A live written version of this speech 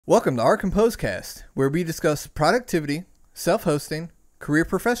Welcome to OurComposeCast, where we discuss productivity, self-hosting, career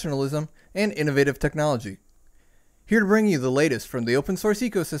professionalism, and innovative technology. Here to bring you the latest from the open source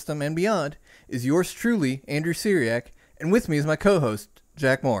ecosystem and beyond is yours truly, Andrew Syriac, and with me is my co-host,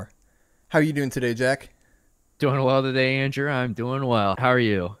 Jack Moore. How are you doing today, Jack? Doing well today, Andrew. I'm doing well. How are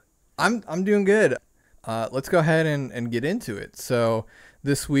you? I'm doing good. Let's go ahead and get into it. So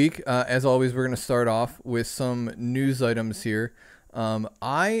this week, as always, we're going to start off with some news items here.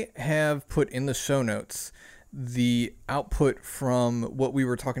 I have put in the show notes the output from what we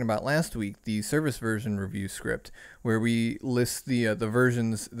were talking about last week, the service version review script, where we list the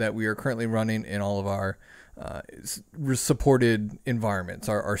versions that we are currently running in all of our supported environments,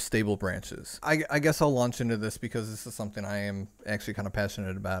 our stable branches. I guess I'll launch into this because this is something I am actually kind of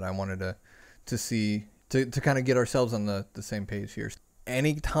passionate about. I wanted to see, to kind of get ourselves on the same page here.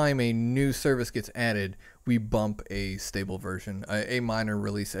 Anytime a new service gets added, we bump a stable version, a minor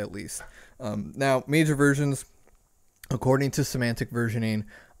release at least. Now, major versions, according to semantic versioning,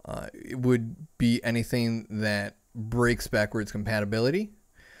 it would be anything that breaks backwards compatibility.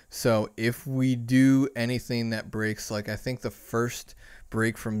 So if we do anything that breaks, like I think the first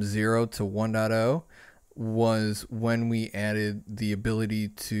break from 0 to 1.0 was when we added the ability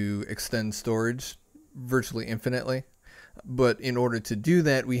to extend storage virtually infinitely. But in order to do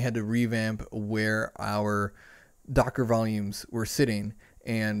that, we had to revamp where our Docker volumes were sitting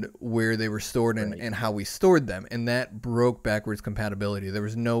and where they were stored and how we stored them. And that broke backwards compatibility. There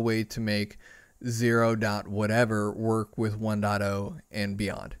was no way to make 0. Whatever work with 1.0 and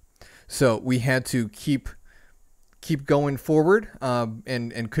beyond. So we had to keep going forward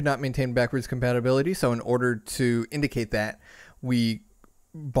and could not maintain backwards compatibility. So in order to indicate that, we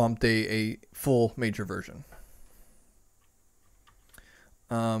bumped a full major version.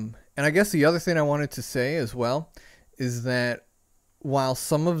 And I guess the other thing I wanted to say as well is that while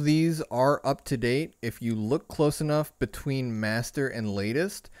some of these are up to date, if you look close enough between master and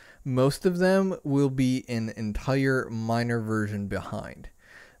latest, most of them will be an entire minor version behind.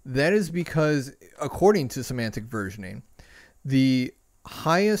 That is because, according to semantic versioning, the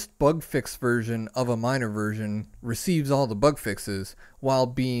highest bug fix version of a minor version receives all the bug fixes while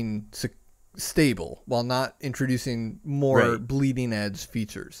being stable, while not introducing more bleeding edge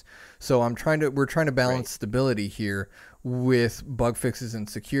features. So we're trying to balance stability here with bug fixes and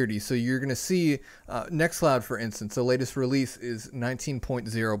security. So you're going to see Nextcloud, for instance, the latest release is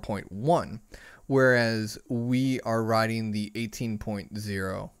 19.0.1, whereas we are riding the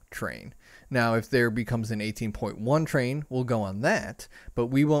 18.0 train. Now, if there becomes an 18.1 train, we'll go on that, but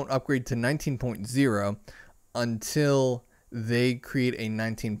we won't upgrade to 19.0 until they create a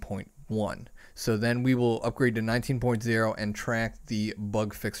 19.1. So then we will upgrade to 19.0 and track the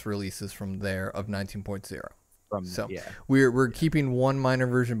bug fix releases from there of 19.0. We're keeping one minor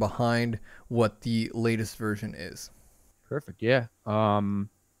version behind what the latest version is. Perfect. Yeah.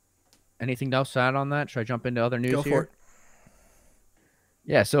 Anything else to add on that? Should I jump into other news here? Go for it.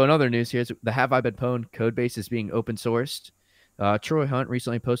 Yeah. So in other news here, the Have I Been Pwned code base is being open sourced. Troy Hunt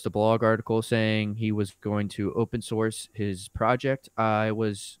recently posted a blog article saying he was going to open source his project. I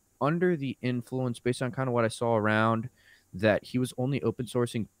was under the influence, based on kind of what I saw around, that he was only open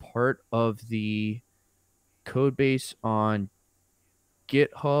sourcing part of the code base on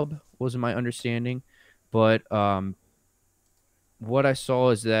GitHub, was my understanding. But what I saw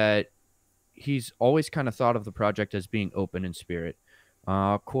is that he's always kind of thought of the project as being open in spirit.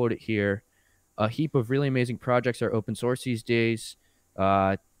 I'll quote it here. A heap of really amazing projects are open source these days.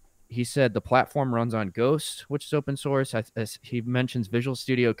 He said the platform runs on Ghost, which is open source. He mentions Visual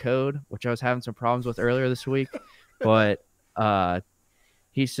Studio Code, which I was having some problems with earlier this week. But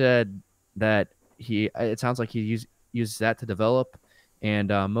he said that it sounds like he uses that to develop. And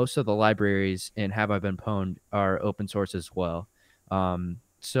most of the libraries in Have I Been Pwned are open source as well.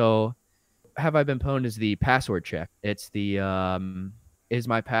 So Have I Been Pwned is the password check. It's the is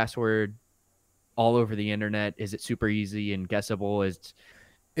my password all over the internet? Is it super easy and guessable?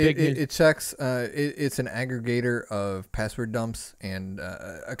 It checks. It's an aggregator of password dumps and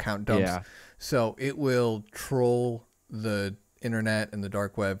account dumps. Yeah. So it will troll the internet and the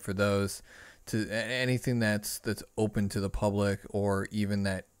dark web for those, to anything that's open to the public or even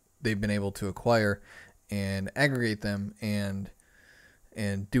that they've been able to acquire, and aggregate them and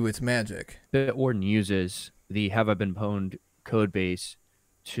do its magic. Bitwarden uses the Have I Been Pwned code base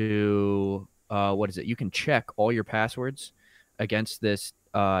to you can check all your passwords against this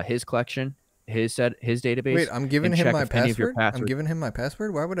his collection, his database. Wait, I'm giving him my password? I'm giving him my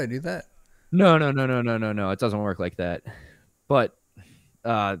password? Why would I do that? No. It doesn't work like that. But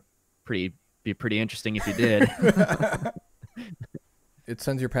be pretty interesting if you did. it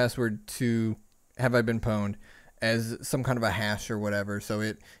sends your password to Have I Been Pwned as some kind of a hash or whatever.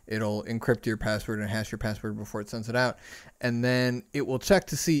 So it'll encrypt your password and hash your password before it sends it out. And then it will check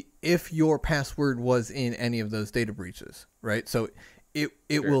to see if your password was in any of those data breaches, right? So it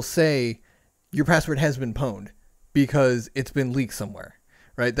will say your password has been pwned because it's been leaked somewhere,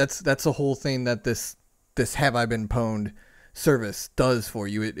 right? That's the whole thing that this Have I Been Pwned service does for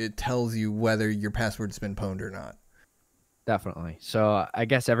you. It tells you whether your password's been pwned or not. Definitely. So I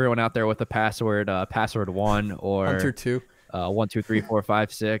guess everyone out there with the password, password 1 or Hunter 2. 1, 2, 3, 4,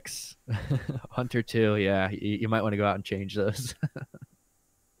 5, 6, Hunter 2. Yeah, you might want to go out and change those.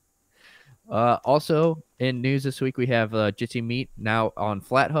 Also, in news this week, we have Jitsi Meet now on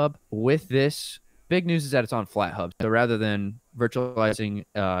FlatHub. With this, big news is that it's on FlatHub. So rather than virtualizing,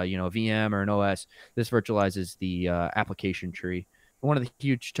 a VM or an OS, this virtualizes the application tree. One of the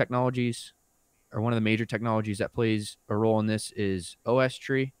huge technologies, or one of the major technologies that plays a role in this, is OS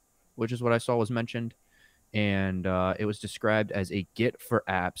tree, which is what I saw was mentioned. And it was described as a Git for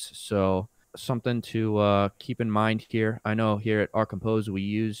apps. So something to keep in mind here. I know here at OurCompose we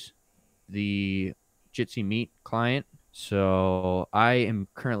use the Jitsi Meet client. So I am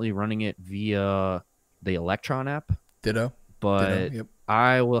currently running it via the Electron app. Ditto. But Yep.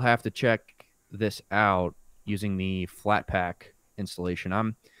 I will have to check this out using the Flatpak installation.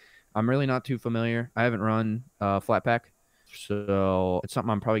 I'm really not too familiar. I haven't run Flatpak, so it's something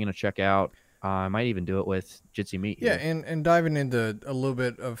I'm probably going to check out. I might even do it with Jitsi Meet here. Yeah, and diving into a little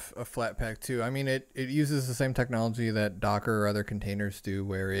bit of Flatpak too. I mean, it uses the same technology that Docker or other containers do,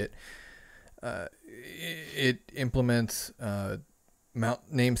 where it implements mount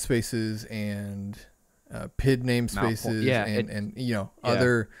namespaces and PID namespaces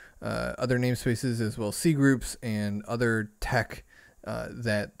other namespaces, as well as C groups and other tech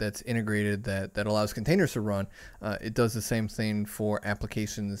that's integrated that allows containers to run. It does the same thing for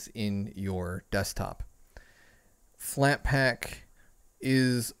applications in your desktop. Flatpak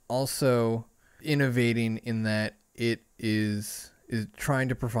is also innovating in that it is trying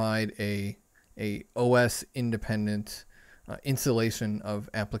to provide a OS independent installation of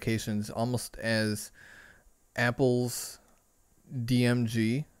applications, almost as Apple's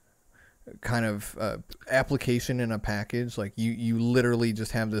DMG kind of application in a package. Like you literally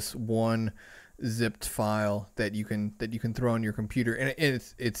just have this one zipped file that you can throw on your computer, and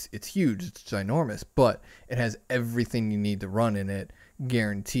it's huge, it's ginormous, but it has everything you need to run in it,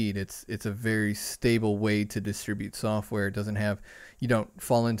 guaranteed. It's a very stable way to distribute software. It doesn't have, you don't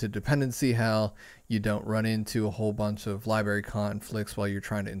fall into dependency hell, you don't run into a whole bunch of library conflicts while you're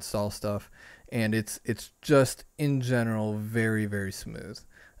trying to install stuff, and it's just in general very, very smooth.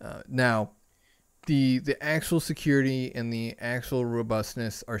 Now, the actual security and the actual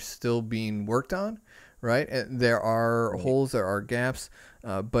robustness are still being worked on, right? There are holes, there are gaps,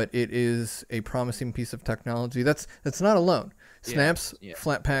 but it is a promising piece of technology. That's not alone. Snaps,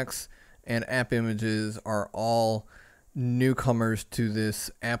 Flatpaks, and app images are all newcomers to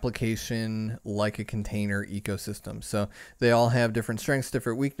this application like a container ecosystem. So they all have different strengths,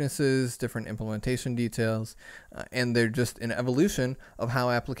 different weaknesses, different implementation details, and they're just an evolution of how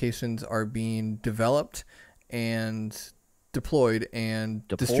applications are being developed and deployed and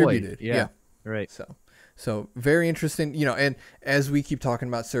distributed. Yeah. Right. So very interesting, and as we keep talking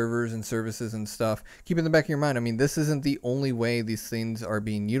about servers and services and stuff, keep in the back of your mind, I mean, this isn't the only way these things are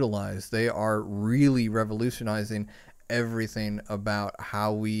being utilized. They are really revolutionizing everything about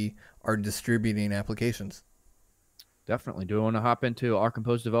how we are distributing applications. Definitely. Do you want to hop into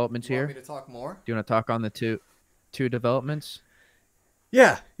OurCompose developments here? Want me to talk more? Do you want to talk on the two developments?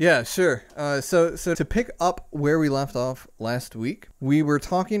 Yeah, sure. So to pick up where we left off last week, we were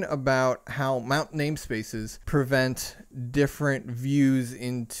talking about how mount namespaces prevent different views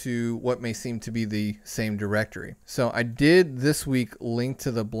into what may seem to be the same directory. So I did this week link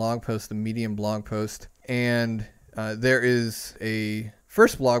to the blog post, the Medium blog post, and there is a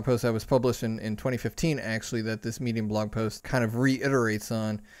first blog post that was published in 2015, actually, that this Medium blog post kind of reiterates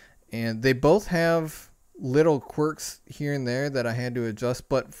on, and they both have little quirks here and there that I had to adjust,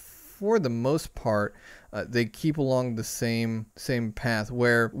 but for the most part, they keep along the same path,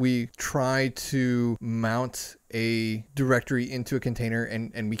 where we try to mount a directory into a container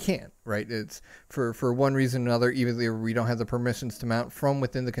and we can't, right? It's for one reason or another, either we don't have the permissions to mount from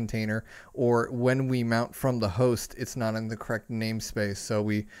within the container, or when we mount from the host, it's not in the correct namespace, so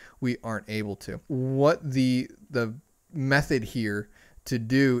we aren't able to. What the method here to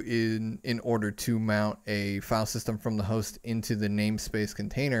do in order to mount a file system from the host into the namespace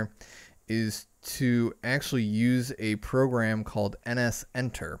container is to actually use a program called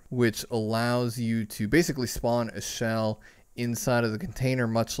NSEnter, which allows you to basically spawn a shell inside of the container,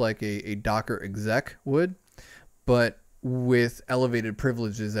 much like a Docker exec would, but with elevated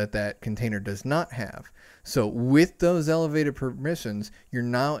privileges that container does not have. So with those elevated permissions, you're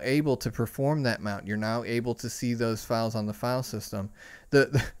now able to perform that mount. You're now able to see those files on the file system.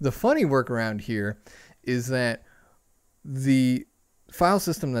 The funny workaround here is that the file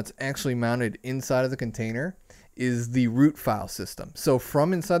system that's actually mounted inside of the container is the root file system. So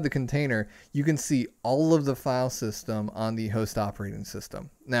from inside the container, you can see all of the file system on the host operating system.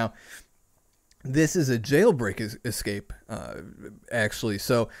 Now, this is a jailbreak escape, actually.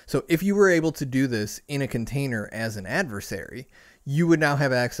 So if you were able to do this in a container as an adversary, you would now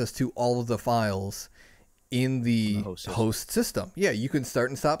have access to all of the files in the host system. Yeah, you can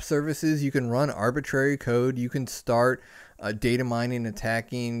start and stop services. You can run arbitrary code. You can start data mining,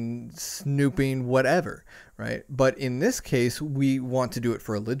 attacking, snooping, whatever, right? But in this case, we want to do it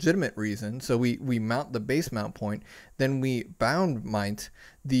for a legitimate reason. So we mount the base mount point, then we bound mount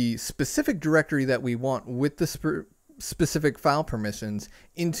the specific directory that we want with the specific file permissions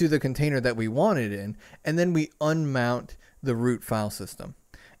into the container that we want it in, and then we unmount the root file system.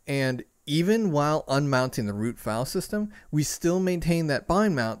 And even while unmounting the root file system, we still maintain that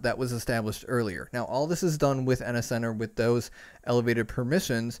bind mount that was established earlier. Now, all this is done with NSN with those elevated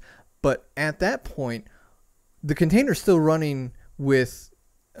permissions, but at that point, the container is still running with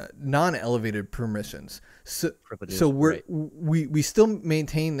non-elevated permissions. So we still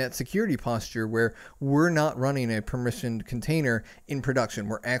maintain that security posture where we're not running a permissioned container in production.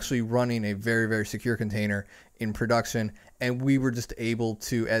 We're actually running a very, very secure container in production, and we were just able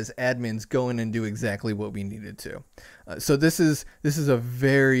to, as admins, go in and do exactly what we needed to. So this is a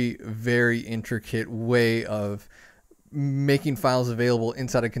very, very intricate way of making files available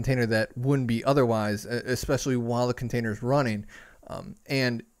inside a container that wouldn't be otherwise, especially while the container is running.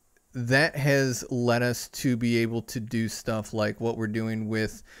 And that has led us to be able to do stuff like what we're doing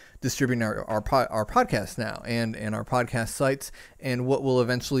with distributing our podcast now and our podcast sites and what will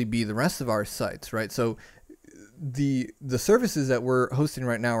eventually be the rest of our sites, right? So the services that we're hosting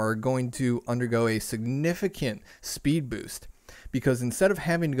right now are going to undergo a significant speed boost, because instead of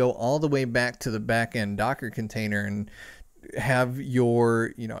having to go all the way back to the backend Docker container and have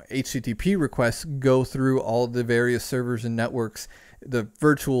your HTTP requests go through all the various servers and networks, the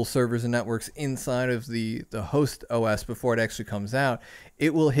virtual servers and networks inside of the host OS before it actually comes out,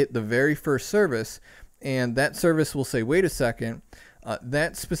 it will hit the very first service, and that service will say, wait a second,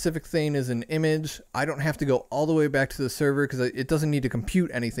 that specific thing is an image. I don't have to go all the way back to the server because it doesn't need to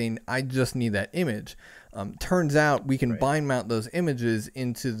compute anything. I just need that image. Turns out we can bind mount those images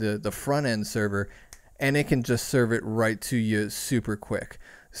into the front end server, and it can just serve it right to you super quick.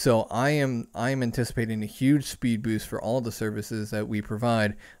 So I am anticipating a huge speed boost for all the services that we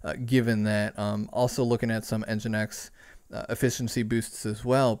provide, given that. Also looking at some Nginx efficiency boosts as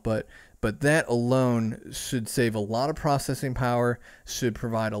well, but that alone should save a lot of processing power, should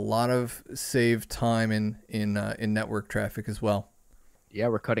provide a lot of saved time in network traffic as well. Yeah,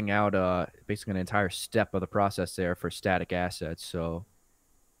 we're cutting out basically an entire step of the process there for static assets. So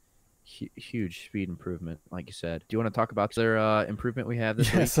huge speed improvement, like you said. Do you want to talk about the other improvement we have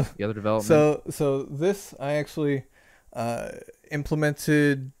this week? So, the other development? So this I actually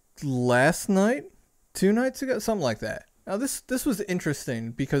implemented last night, 2 nights ago, something like that. Now this was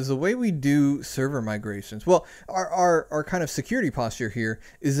interesting because the way we do server migrations, well, our kind of security posture here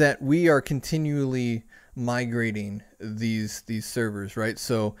is that we are continually migrating these servers, right?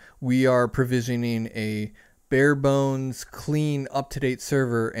 So we are provisioning a bare bones, clean, up-to-date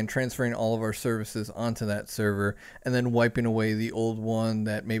server and transferring all of our services onto that server, and then wiping away the old one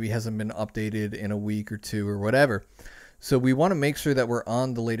that maybe hasn't been updated in a week or 2 or whatever. So we want to make sure that we're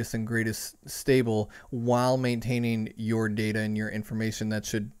on the latest and greatest stable while maintaining your data and your information that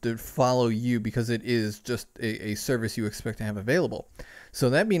should follow you, because it is just a service you expect to have available. So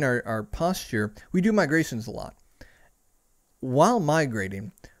that being our posture, we do migrations a lot. While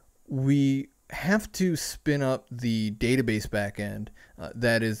migrating, we have to spin up the database backend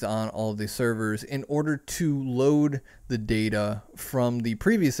that is on all of the servers in order to load the data from the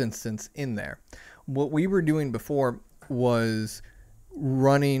previous instance in there. What we were doing before was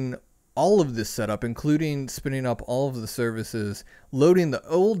running all of this setup, including spinning up all of the services, loading the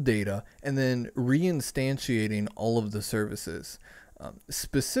old data, and then reinstantiating all of the services.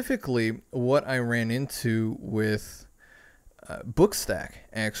 Specifically, what I ran into with Bookstack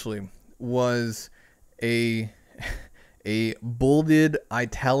actually was a bolded,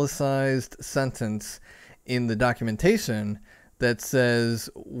 italicized sentence in the documentation that says,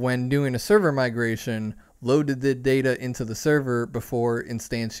 when doing a server migration, loaded the data into the server before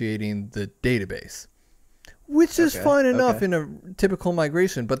instantiating the database. which is Okay. fine enough Okay. in a typical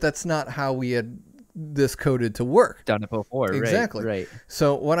migration, but that's not how we had this coded to work. Done it before. Right. Exactly. Right.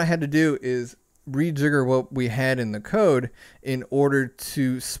 So what I had to do is rejigger what we had in the code in order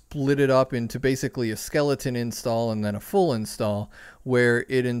to split it up into basically a skeleton install and then a full install, where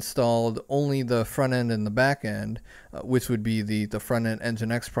it installed only the front end and the back end, which would be the front end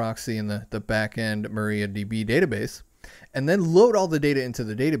Nginx proxy and the back end MariaDB database, and then load all the data into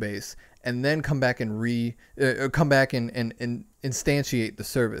the database, and then come back and instantiate the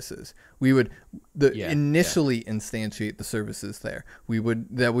services. We would initially instantiate the services there.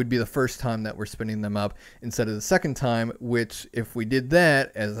 That would be the first time that we're spinning them up instead of the second time, which if we did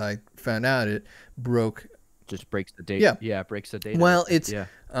that, as I found out, it broke. Just breaks the data. Yeah, breaks the data. Well, it's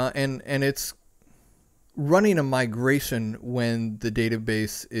and it's running a migration when the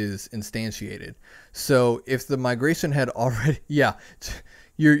database is instantiated. So if the migration had already,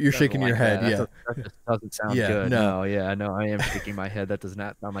 you're shaking your head. That just doesn't sound good. No, I am shaking my head. That does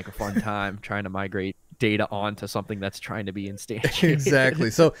not sound like a fun time trying to migrate data onto something that's trying to be instantiated. Exactly.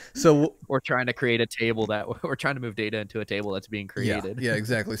 So we're trying to create a table we're trying to move data into a table that's being created. Yeah,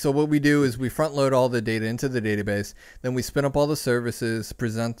 exactly. So what we do is we front load all the data into the database, then we spin up all the services,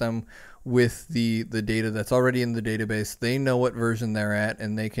 present them with the data that's already in the database. They know what version they're at,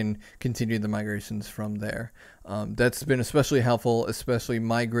 and they can continue the migrations from there. That's been especially helpful, especially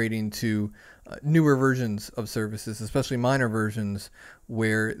migrating to newer versions of services, especially minor versions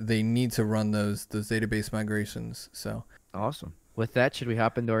where they need to run those database migrations. So awesome. With that, should we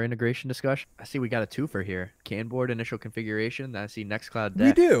hop into our integration discussion? I see we got a twofer here. Canboard initial configuration. I see Nextcloud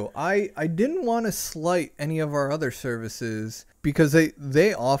Deck. We do. I didn't want to slight any of our other services because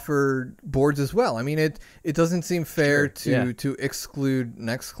they offer boards as well. I mean, it doesn't seem fair to exclude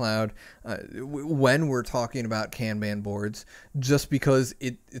Nextcloud when we're talking about Kanban boards, just because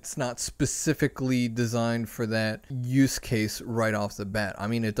it's not specifically designed for that use case right off the bat. I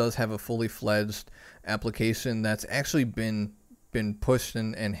mean, it does have a fully fledged application that's actually been pushed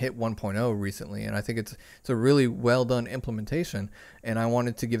and hit 1.0 recently, and I think it's a really well done implementation, and I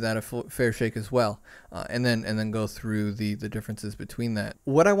wanted to give that a fair shake as well, and then go through the differences between that.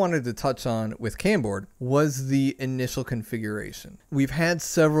 What I wanted to touch on with Canboard was the initial configuration. We've had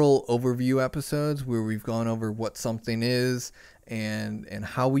several overview episodes where we've gone over what something is and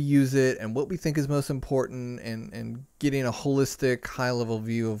how we use it and what we think is most important, and getting a holistic high level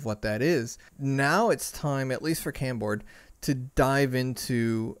view of what that is. Now it's time, at least for Canboard, to dive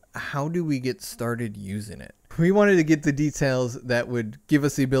into how do we get started using it. We wanted to get the details that would give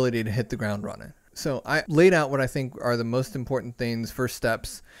us the ability to hit the ground running. So I laid out what I think are the most important things, first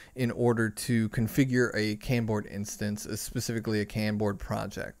steps, in order to configure a Canboard instance, specifically a Canboard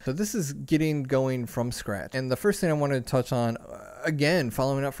project. So this is getting going from scratch. And the first thing I wanted to touch on, again,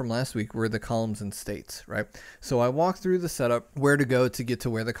 following up from last week, were the columns and states, right? So I walked through the setup, where to go to get to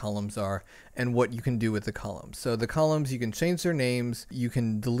where the columns are, and what you can do with the columns. So the columns, you can change their names, you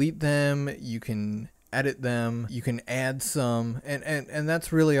can delete them, you can edit them, you can add some, and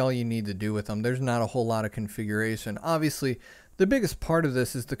that's really all you need to do with them. There's not a whole lot of configuration. Obviously, the biggest part of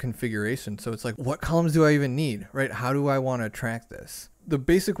this is the configuration. So it's like, what columns do I even need, right? How do I want to track this? The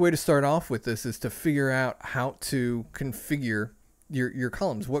basic way to start off with this is to figure out how to configure your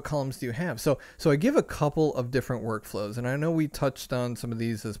columns. What columns do you have? So I give a couple of different workflows, and I know we touched on some of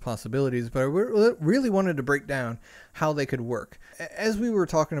these as possibilities, but I really wanted to break down how they could work. As we were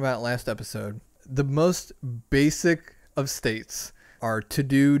talking about last episode, the most basic of states are to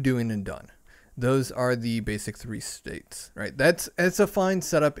do, doing, and done. Those are the basic three states, right? It's a fine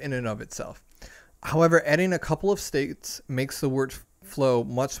setup in and of itself. However, adding a couple of states makes the workflow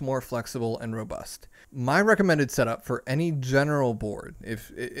much more flexible and robust. My recommended setup for any general board,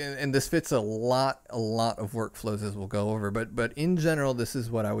 and this fits a lot of workflows as we'll go over, but in general, this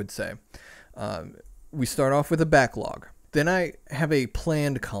is what I would say. We start off with a backlog. Then I have a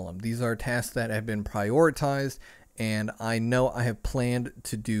planned column. These are tasks that have been prioritized, and I know I have planned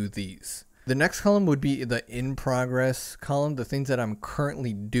to do these. The next column would be the in progress column, the things that I'm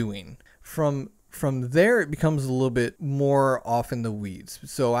currently doing. From there, it becomes a little bit more off in the weeds.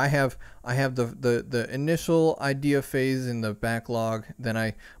 So I have the initial idea phase in the backlog, then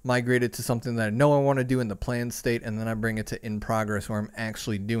I migrate it to something that I know I want to do in the planned state, and then I bring it to in progress where I'm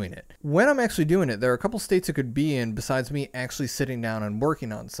actually doing it. When I'm actually doing it, there are a couple states it could be in besides me actually sitting down and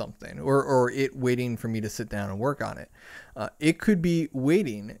working on something, or it waiting for me to sit down and work on it. It could be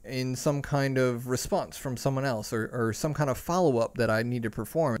waiting in some kind of response from someone else, or some kind of follow-up that I need to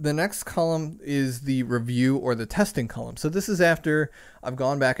perform. The next column is the review or the testing column. So this is after I've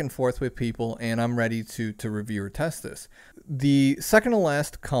gone back and forth with people and I'm ready to review or test this. The second to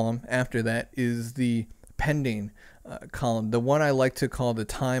last column after that is the pending column, the one I like to call the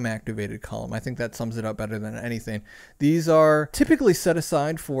time activated column. I think that sums it up better than anything. These are typically set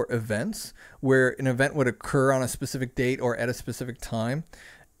aside for events where an event would occur on a specific date or at a specific time.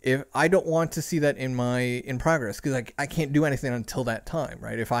 If I don't want to see that in progress, because I can't do anything until that time,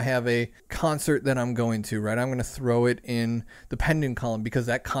 right? If I have a concert that I'm going to, right, I'm going to throw it in the pending column because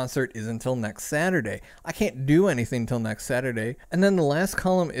that concert is until next Saturday. I can't do anything until next Saturday. And then the last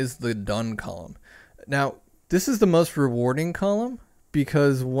column is the done column. Now, this is the most rewarding column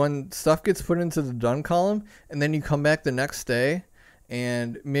because when stuff gets put into the done column and then you come back the next day,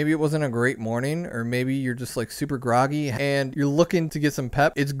 and maybe it wasn't a great morning, or maybe you're just like super groggy and you're looking to get some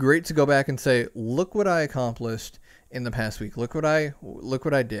pep. It's great to go back and say, look what I accomplished in the past week. Look what I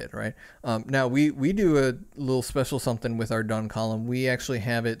did, right? Now we do a little special something with our done column. We actually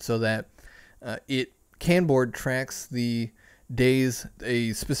have it so that Kanboard tracks the days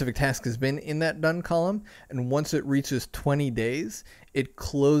a specific task has been in that done column, and once it reaches 20 days, it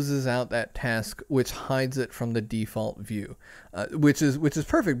closes out that task, which hides it from the default view, which is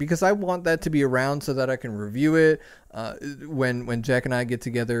perfect because I want that to be around so that I can review it. When Jack and I get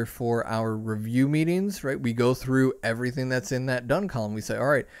together for our review meetings, right, we go through everything that's in that done column. We say, all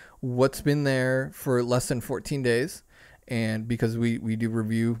right, what's been there for less than 14 days? And because we do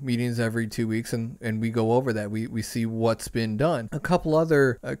review meetings every 2 weeks and we go over that, we see what's been done. A couple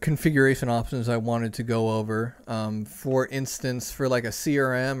other configuration options I wanted to go over, for instance, for like a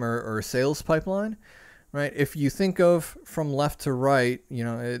CRM or a sales pipeline, right? If you think of from left to right,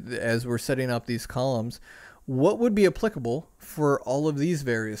 as we're setting up these columns, what would be applicable for all of these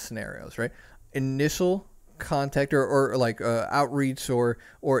various scenarios, right? Initial contact or like outreach or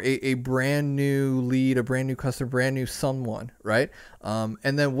a brand new lead, a brand new customer, brand new someone, right?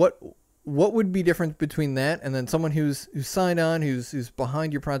 And then what would be different between that and then someone who's signed on, who's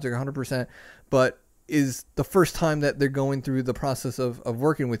behind your project 100%, but is the first time that they're going through the process of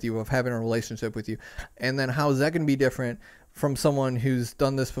working with you, of having a relationship with you. And then how is that going to be different from someone who's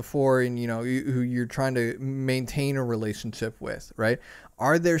done this before and, who you're trying to maintain a relationship with, right?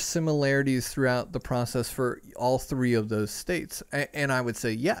 Are there similarities throughout the process for all three of those states? And I would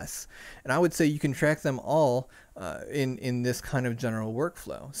say yes. And I would say you can track them all in this kind of general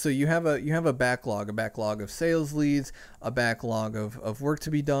workflow. So you have a backlog of sales leads, a backlog of work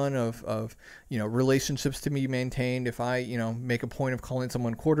to be done, of relationships to be maintained. If I make a point of calling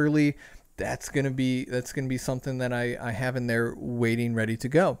someone quarterly, that's gonna be something that I have in there waiting, ready to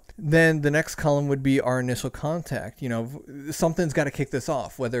go. Then the next column would be our initial contact. Something's got to kick this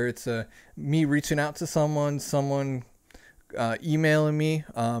off, whether it's me reaching out to someone emailing me,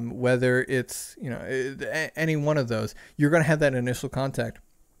 whether it's any one of those. You're gonna have that initial contact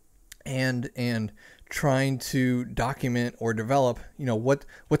and trying to document or develop,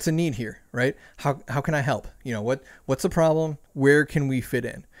 what's the need here, right? How can I help? What's the problem? Where can we fit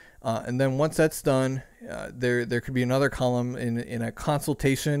in? And then once that's done, there could be another column in a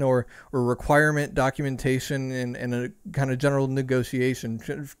consultation or requirement documentation and a kind of general negotiation,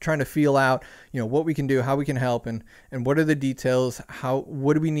 trying to feel out, what we can do, how we can help, and what are the details,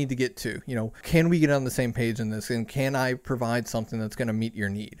 what do we need to get to, can we get on the same page in this, and can I provide something that's going to meet your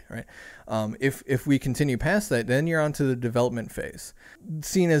need, right? If we continue past that, then you're onto the development phase.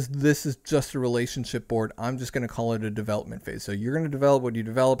 Seeing as this is just a relationship board, I'm just going to call it a development phase. So you're going to develop what you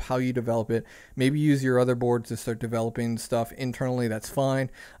develop, how you develop it, maybe use your other boards to start developing stuff internally, that's fine.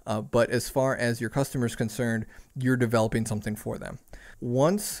 But as far as your customer's concerned, you're developing something for them.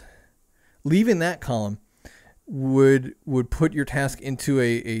 Once leaving that column would put your task into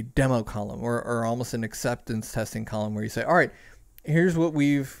a demo column or almost an acceptance testing column where you say, all right, here's what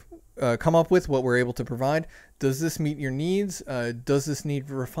we've come up with, what we're able to provide. Does this meet your needs? Does this need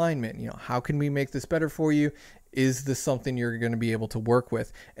refinement? How can we make this better for you? Is this something you're going to be able to work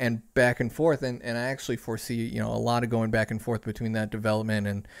with? And back and forth. And I actually foresee, a lot of going back and forth between that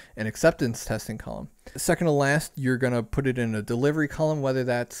development and acceptance testing column. Second to last, you're going to put it in a delivery column, whether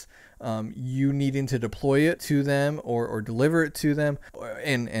that's you needing to deploy it to them or deliver it to them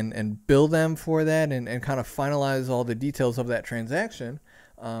and bill them for that and kind of finalize all the details of that transaction.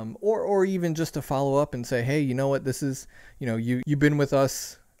 Or even just to follow up and say, hey, this is, you've been with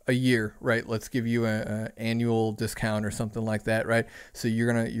us a year, right? Let's give you a annual discount or something like that, right? So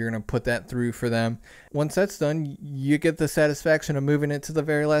you're gonna put that through for them. Once that's done, you get the satisfaction of moving it to the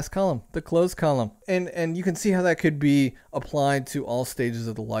very last column, the close column. And you can see how that could be applied to all stages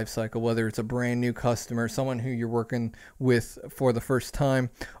of the life cycle, whether it's a brand new customer, someone who you're working with for the first time,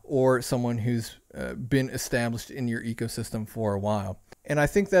 or someone who's been established in your ecosystem for a while. And I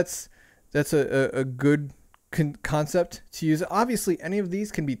think that's a good concept to use. Obviously, any of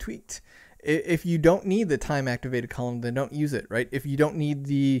these can be tweaked. If you don't need the time activated column, then don't use it, right? If you don't need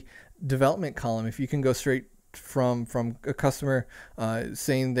the development column, if you can go straight from a customer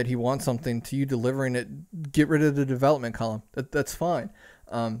saying that he wants something to you delivering it, get rid of the development column. That's fine.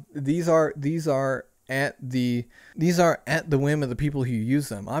 These are at the whim of the people who use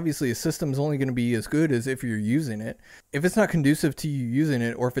them. Obviously, a system is only going to be as good as if you're using it. If it's not conducive to you using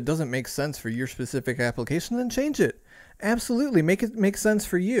it, or if it doesn't make sense for your specific application, then change it. Absolutely, make it make sense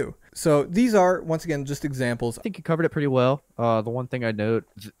for you. So these are, once again, just examples. I think you covered it pretty well. The one thing I note,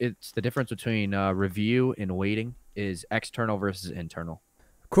 it's the difference between review and waiting is external versus internal.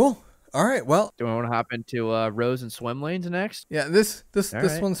 Cool. All right. Well, do we want to hop into rows and swim lanes next? Yeah, this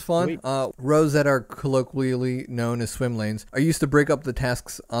right. One's fun. Rows that are colloquially known as swim lanes are used to break up the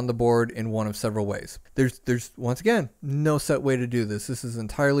tasks on the board in one of several ways. There's once again no set way to do this. This is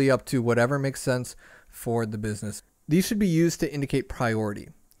entirely up to whatever makes sense for the business. These should be used to indicate priority,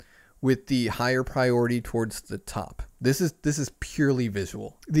 with the higher priority towards the top. This is purely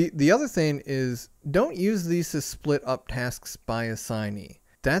visual. The other thing is, don't use these to split up tasks by assignee.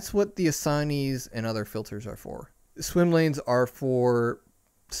 That's what the assignees and other filters are for. Swim lanes are for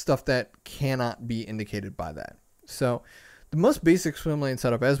stuff that cannot be indicated by that. So the most basic swim lane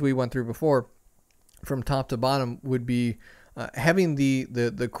setup, as we went through before, from top to bottom, would be having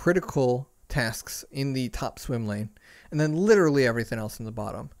the critical tasks in the top swim lane, and then literally everything else in the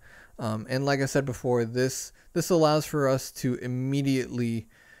bottom. And like I said before, this allows for us to immediately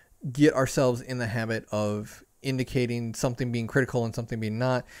get ourselves in the habit of indicating something being critical and something being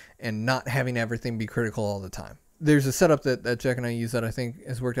not, and not having everything be critical all the time. There's a setup that Jack and I use that I think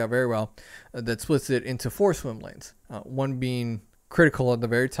has worked out very well that splits it into 4 swim lanes. One being critical at the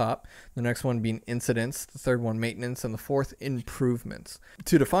very top, the next one being incidents, the third one maintenance, and the fourth improvements.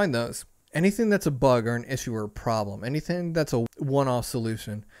 To define those, anything that's a bug or an issue or a problem, anything that's a one-off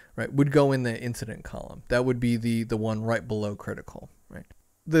solution, right, would go in the incident column. That would be the one right below critical, right?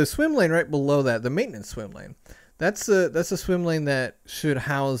 The swim lane right below that, the maintenance swim lane, that's a swim lane that should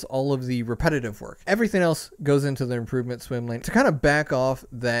house all of the repetitive work. Everything else goes into the improvement swim lane. To kind of back off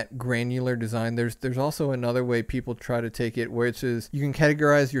that granular design, there's also another way people try to take it, which is you can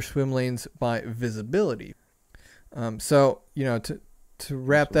categorize your swim lanes by visibility. So, you know, to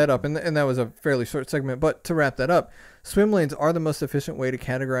wrap that up, and that was a fairly short segment, but to wrap that up, swim lanes are the most efficient way to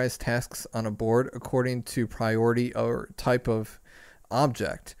categorize tasks on a board according to priority or type of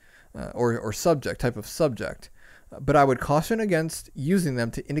object or subject, type of subject. But I would caution against using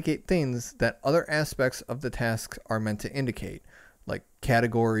them to indicate things that other aspects of the task are meant to indicate, like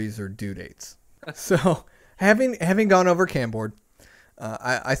categories or due dates. So having gone over Camboard,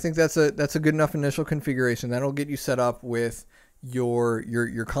 I think that's a good enough initial configuration. That'll get you set up with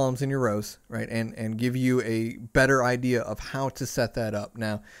your columns and your rows, right? And give you a better idea of how to set that up.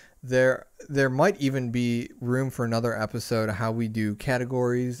 Now, there might even be room for another episode of how we do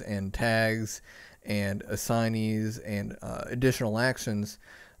categories and tags and assignees and additional actions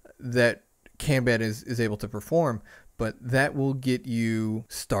that Kanban is able to perform, but that will get you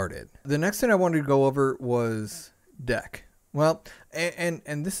started. The next thing I wanted to go over was deck. Well,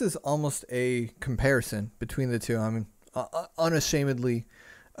 and this is almost a comparison between the two. I mean, unashamedly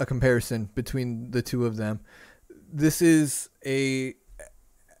a comparison between the two of them. This is a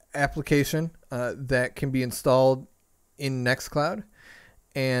application that can be installed in Nextcloud,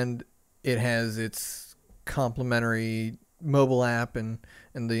 and it has its complementary mobile app and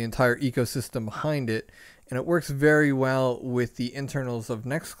the entire ecosystem behind it, and it works very well with the internals of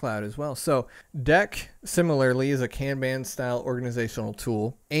Nextcloud as well. So Deck, similarly, is a Kanban-style organizational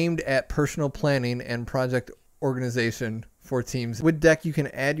tool aimed at personal planning and project organization for teams. With Deck, you can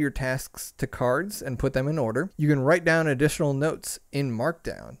add your tasks to cards and put them in order. You can write down additional notes in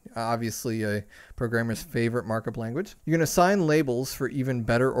Markdown, obviously a programmer's favorite markup language. You can assign labels for even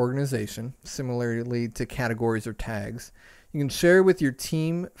better organization, similarly to categories or tags. You can share with your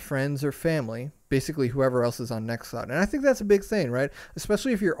team, friends, or family, basically whoever else is on Nextcloud. And I think that's a big thing, right?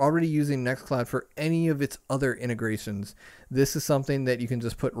 Especially if you're already using Nextcloud for any of its other integrations. This is something that you can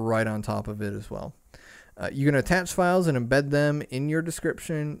just put right on top of it as well. You can attach files and embed them in your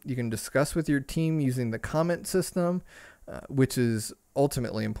description. You can discuss with your team using the comment system, which is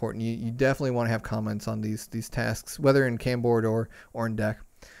ultimately important. You definitely want to have comments on these tasks, whether in Camboard or in Deck.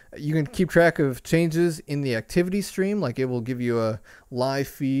 You can keep track of changes in the activity stream, like it will give you a live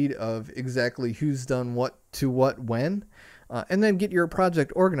feed of exactly who's done what to what when. And then get your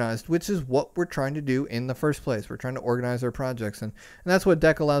project organized, which is what we're trying to do in the first place. We're trying to organize our projects, and that's what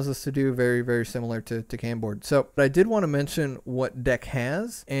Deck allows us to do, very, very similar to Camboard. So I did want to mention what Deck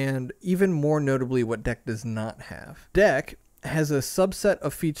has, and even more notably what Deck does not have. Deck has a subset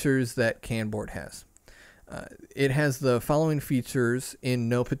of features that Canboard has. It has the following features in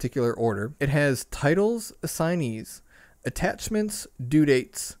no particular order. It has titles, assignees, attachments, due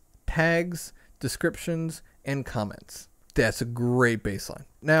dates, tags, descriptions, and comments. That's a great baseline.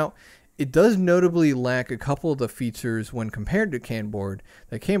 Now, it does notably lack a couple of the features when compared to Canboard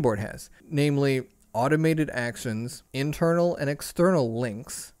that Canboard has, namely automated actions, internal and external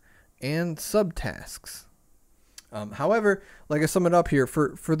links, and subtasks. However, like I sum it up here,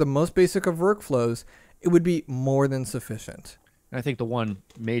 for the most basic of workflows, it would be more than sufficient. And I think the one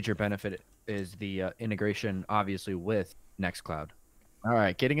major benefit is the integration, obviously, with Nextcloud. All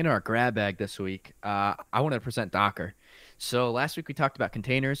right, getting into our grab bag this week, I want to present Docker. So last week we talked about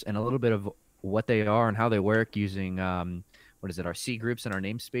containers and a little bit of what they are and how they work using, our C groups and our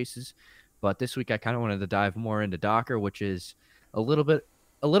namespaces. But this week I kind of wanted to dive more into Docker, which is a little bit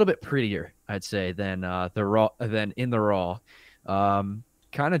prettier, I'd say, than in the raw. Kind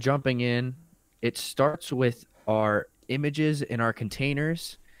of jumping in, it starts with our images in our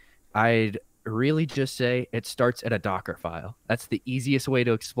containers. I'd really just say it starts at a Docker file. That's the easiest way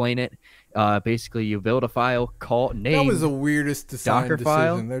to explain it. Basically, you build a file, name. That was the weirdest design Docker decision.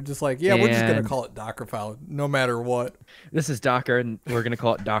 File, They're just like, yeah, we're just going to call it Docker file no matter what. This is Docker, and we're going to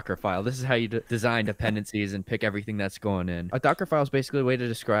call it Docker file. This is how you design dependencies and pick everything that's going in. A Docker file is basically a way to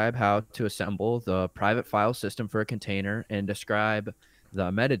describe how to assemble the private file system for a container and describe the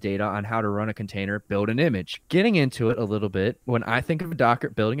metadata on how to run a container, build an image. Getting into it a little bit, when I think of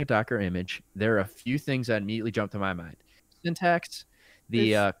building a Docker image, there are a few things that immediately jump to my mind. Syntax,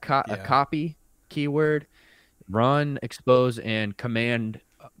 a copy keyword, run, expose, and command.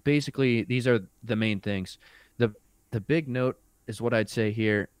 Basically, these are the main things. The big note is what I'd say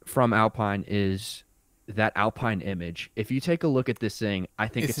here from Alpine is that Alpine image. If you take a look at this thing, I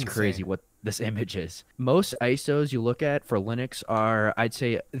think it's crazy what this image is. Most ISOs you look at for Linux are, I'd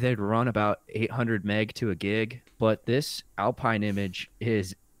say they'd run about 800 meg to a gig, but this Alpine image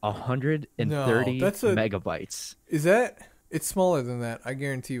is 130 megabytes. Is that? It's smaller than that. I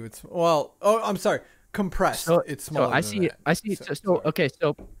guarantee you it's, I'm sorry, compressed. It's smaller than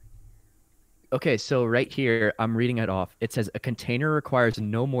that. Okay, so right here, I'm reading it off. It says a container requires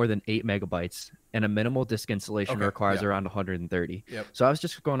no more than 8 megabytes, and a minimal disk installation requires around 130. Yep. So I was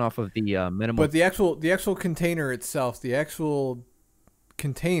just going off of the minimal. But the actual container itself, the actual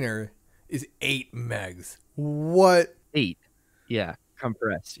container is 8 megs. What? 8? Yeah,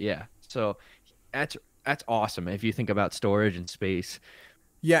 compressed. Yeah. So that's awesome if you think about storage and space.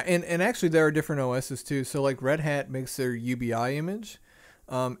 Yeah, and actually there are different OSs too. So like Red Hat makes their UBI image.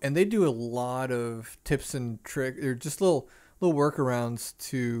 And they do a lot of tips and tricks, or just little workarounds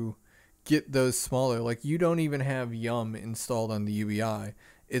to get those smaller. Like you don't even have Yum installed on the UBI.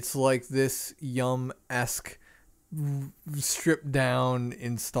 It's like this Yum-esque stripped down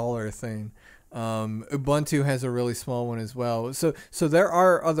installer thing. Ubuntu has a really small one as well. So there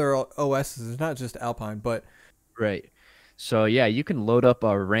are other OSs. It's not just Alpine, but right. So yeah, you can load up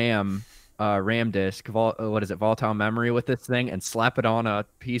a RAM disk, volatile memory with this thing, and slap it on a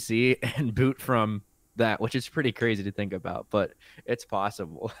PC and boot from that, which is pretty crazy to think about, but it's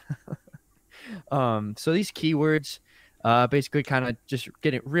possible. So these keywords, basically kind of just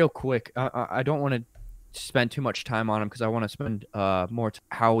get it real quick. I don't want to spend too much time on them because I want to spend more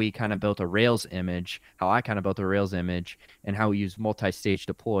how we kind of built a Rails image, how I kind of built a Rails image, and how we use multi-stage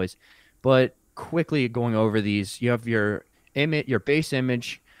deploys. But quickly going over these, you have your base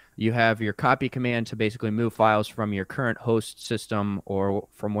image. You have your copy command to basically move files from your current host system or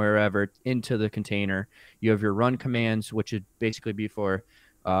from wherever into the container. You have your run commands, which would basically be for,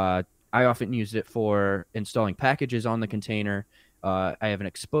 I often use it for installing packages on the container. I have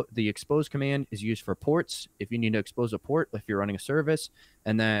the expose command is used for ports if you need to expose a port if you're running a service.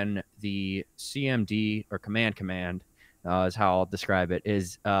 And then the cmd or command is how I'll describe it,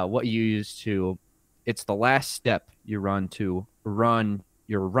 is what you use to, it's the last step you run to run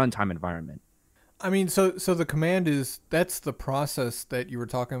your runtime environment. I mean, so the command that's the process that you were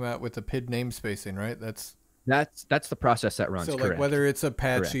talking about with the PID namespacing, right? That's the process that runs. So correct. Like whether it's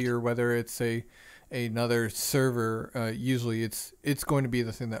Apache Correct. or whether it's another server, usually it's going to be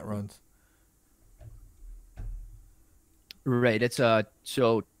the thing that runs. Right. It's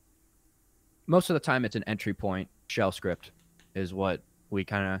so most of the time it's an entry point shell script is what we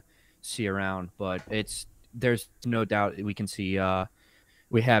kind of see around, but there's no doubt we can see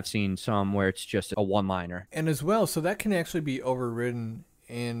we have seen some where it's just a one-liner. And as well, so that can actually be overridden,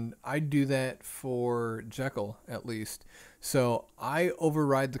 and I do that for Jekyll at least. So I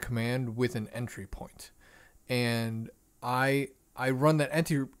override the command with an entry point, and I run that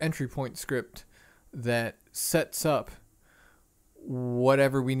entry point script that sets up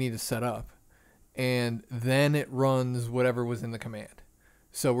whatever we need to set up, and then it runs whatever was in the command.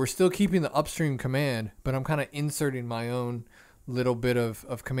 So we're still keeping the upstream command, but I'm kind of inserting my own little bit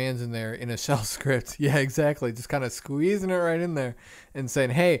of commands in there in a shell script. Yeah, exactly. Just kind of squeezing it right in there and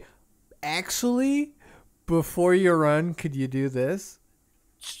saying, hey, actually, before you run, could you do this?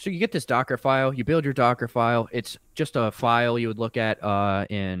 So you get this Docker file, you build your Docker file. It's just a file you would look at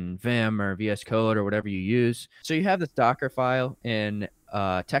in Vim or VS Code or whatever you use. So you have this Docker file in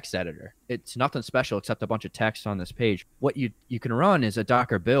text editor. It's nothing special except a bunch of text on this page. What you can run is a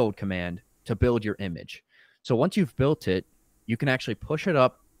Docker build command to build your image. So once you've built it, you can actually push it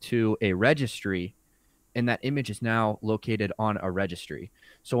up to a registry, and that image is now located on a registry.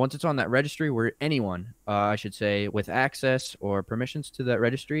 So once it's on that registry, where anyone, I should say, with access or permissions to that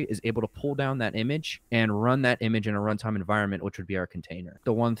registry is able to pull down that image and run that image in a runtime environment, which would be our container.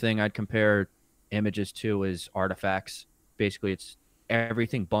 The one thing I'd compare images to is artifacts. Basically, it's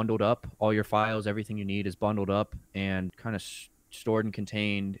everything bundled up. All your files, everything you need is bundled up and kind of stored and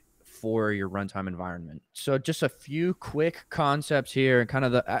contained for your runtime environment. So just a few quick concepts here, and kind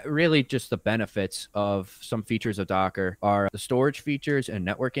of the really just the benefits of some features of Docker are the storage features and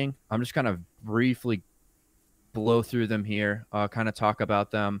networking. I'm just kind of briefly blow through them here, kind of talk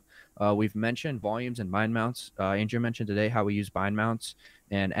about them. We've mentioned volumes and bind mounts. Andrew mentioned today how we use bind mounts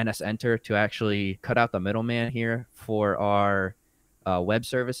and NSEnter to actually cut out the middleman here for our web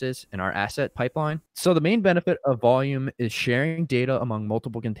services and our asset pipeline. So the main benefit of volume is sharing data among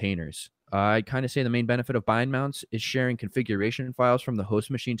multiple containers. I kind of say the main benefit of bind mounts is sharing configuration files from the host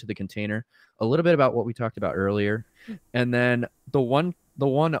machine to the container. A little bit about what we talked about earlier. And then the one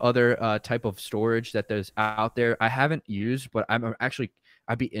other type of storage that there's out there I haven't used, but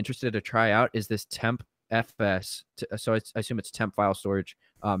I'd be interested to try out is this temp FS. So I assume it's temp file storage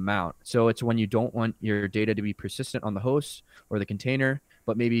mount. So it's when you don't want your data to be persistent on the host or the container,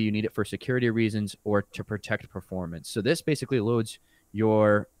 but maybe you need it for security reasons or to protect performance. So this basically loads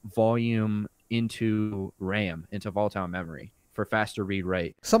your volume into RAM, into volatile memory for faster read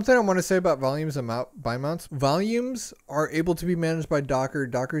write. Something I want to say about volumes and bind mounts. Volumes are able to be managed by Docker.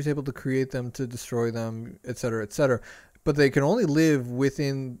 Docker is able to create them, to destroy them, etc., etc. But they can only live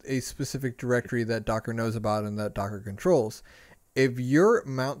within a specific directory that Docker knows about and that Docker controls. If you're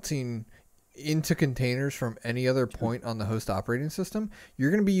mounting into containers from any other point on the host operating system, you're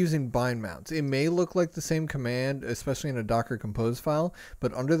going to be using bind mounts. It may look like the same command, especially in a Docker compose file,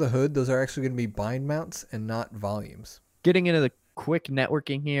 but under the hood, those are actually going to be bind mounts and not volumes. Getting into the quick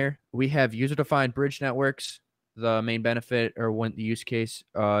networking here, we have user-defined bridge networks. The main benefit, or when the use case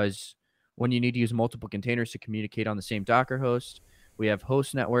is when you need to use multiple containers to communicate on the same Docker host. We have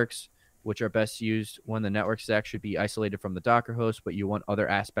host networks, which are best used when the network stack should be isolated from the Docker host, but you want other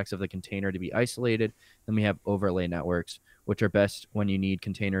aspects of the container to be isolated. Then we have overlay networks, which are best when you need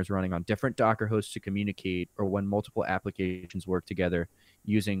containers running on different Docker hosts to communicate, or when multiple applications work together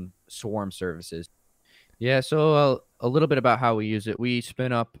using swarm services. Yeah, so a little bit about how we use it. We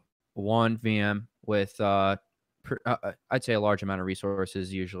spin up one VM with, I'd say, a large amount of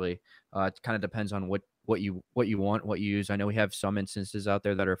resources usually. It kind of depends on what you want, what you use. I know we have some instances out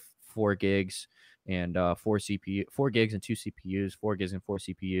there that are 4 gigs and 4 gigs and 2 CPUs, 4 gigs and 4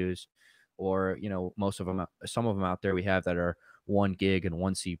 CPUs, or some of them out there we have that are 1 gig and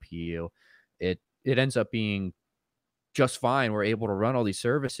 1 CPU. It ends up being just fine. We're able to run all these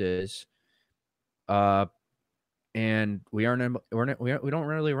services, and we don't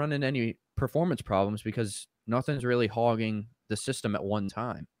really run into any performance problems because nothing's really hogging the system at one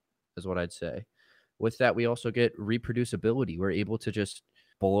time, is what I'd say. With that, we also get reproducibility. We're able to just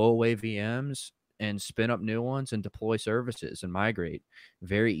blow away VMs and spin up new ones and deploy services and migrate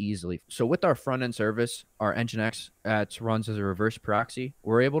very easily. So with our front-end service, our Nginx runs as a reverse proxy.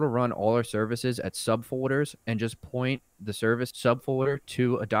 We're able to run all our services at subfolders and just point the service subfolder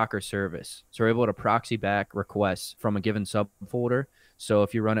to a Docker service. So we're able to proxy back requests from a given subfolder. So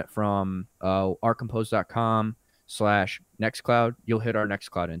if you run it from ourcompose.com/Nextcloud, you'll hit our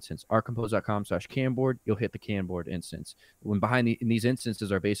Nextcloud instance. ourcompose.com/Canboard, you'll hit the Canboard instance. When these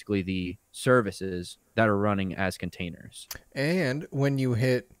instances are basically the services that are running as containers. And when you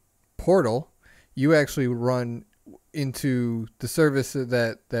hit portal, you actually run into the service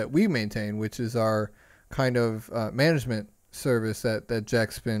that we maintain, which is our kind of management service that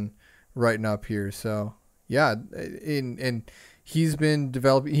Jack's been writing up here. So yeah, and he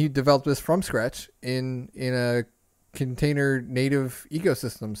developed this from scratch in a container native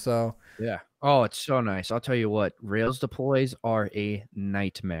ecosystem. So yeah. Oh, it's so nice. I'll tell you what, Rails deploys are a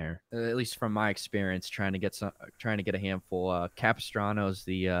nightmare, at least from my experience trying to get a handful. Capistrano's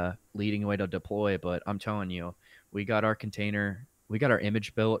the leading way to deploy, but I'm telling you, we got our container we got our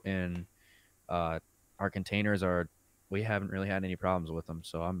image built, and our containers are, we haven't really had any problems with them.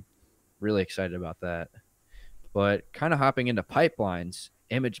 So I'm really excited about that. But kind of hopping into pipelines,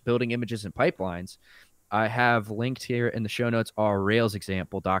 building images in pipelines, I have linked here in the show notes our Rails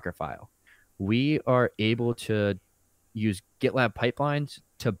example Docker file. We are able to use GitLab pipelines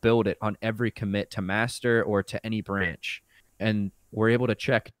to build it on every commit to master or to any branch. And we're able to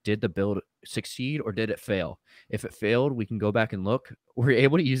check, did the build succeed or did it fail? If it failed, we can go back and look. We're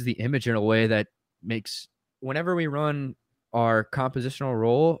able to use the image in a way that makes, whenever we run our compositional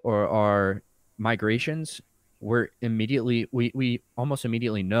role or our migrations, we almost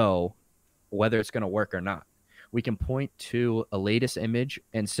immediately know whether it's going to work or not. We can point to a latest image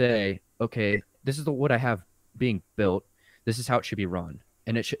and say, okay, this is what I have being built. This is how it should be run.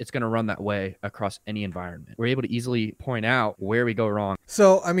 And it's going to run that way across any environment. We're able to easily point out where we go wrong.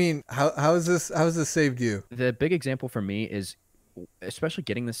 So, I mean, how has this saved you? The big example for me is, especially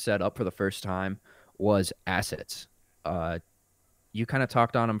getting this set up for the first time, was assets. You kind of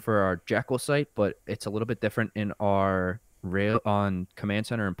talked on them for our Jekyll site, but it's a little bit different in our Rail on Command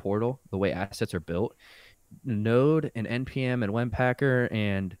Center and Portal, the way assets are built. Node and NPM and Webpacker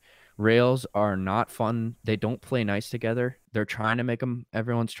and Rails are not fun. They don't play nice together.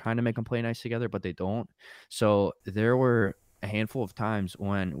 Everyone's trying to make them play nice together, but they don't. So there were a handful of times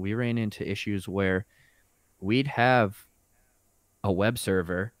when we ran into issues where we'd have a web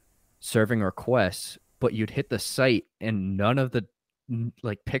server serving requests, but you'd hit the site and none of the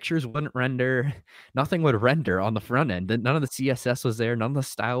pictures wouldn't render, nothing would render on the front end. None of the CSS was there, none of the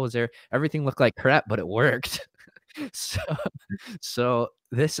style was there. Everything looked like crap, but it worked. So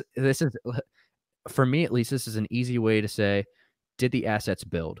this is, for me at least, this is an easy way to say, did the assets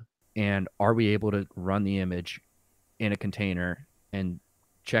build, and are we able to run the image in a container and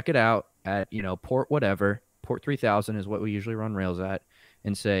check it out at port 3000 is what we usually run Rails at,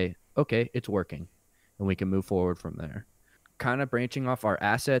 and say, okay, it's working, and we can move forward from there. Kind of branching off our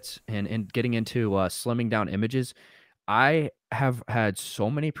assets and getting into slimming down images, I have had so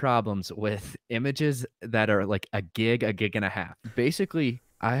many problems with images that are like a gig and a half. Basically,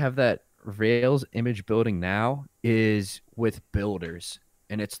 I have that Rails image building now is with builders,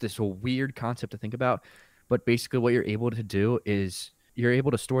 and it's this weird concept to think about. But basically what you're able to do is you're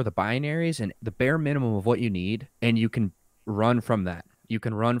able to store the binaries and the bare minimum of what you need, and you can run from that. You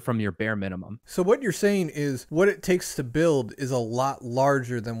can run from your bare minimum. So what you're saying is what it takes to build is a lot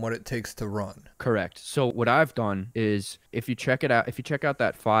larger than what it takes to run. Correct. So what I've done is, if you check out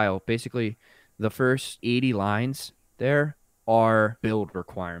that file, basically the first 80 lines there are build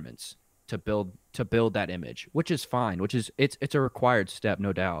requirements to build that image, which is fine, it's a required step,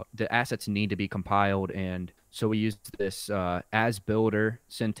 no doubt. The assets need to be compiled, and so we use this as builder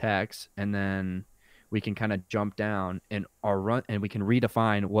syntax, and then we can kind of jump down and we can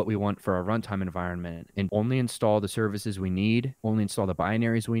redefine what we want for our runtime environment, and only install the services we need, only install the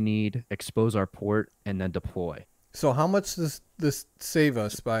binaries we need, expose our port, and then deploy. So how much does this save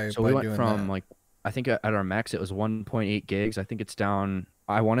us by doing that? So we went from I think at our max it was 1.8 gigs. I think it's down.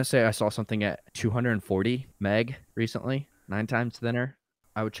 I want to say I saw something at 240 meg recently, 9 times thinner.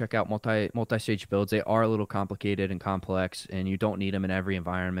 I would check out multi-stage builds. They are a little complicated and complex, and you don't need them in every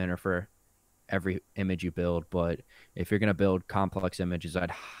environment or for every image you build. But if you're going to build complex images,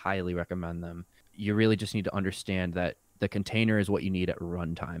 I'd highly recommend them. You really just need to understand that the container is what you need at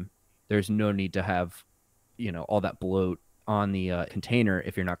runtime. There's no need to have, all that bloat on the container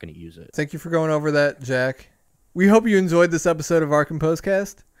if you're not going to use it. Thank you for going over that, Jack. We hope you enjoyed this episode of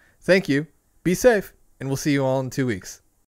OurComposeCast. Thank you. Be safe, and we'll see you all in 2 weeks.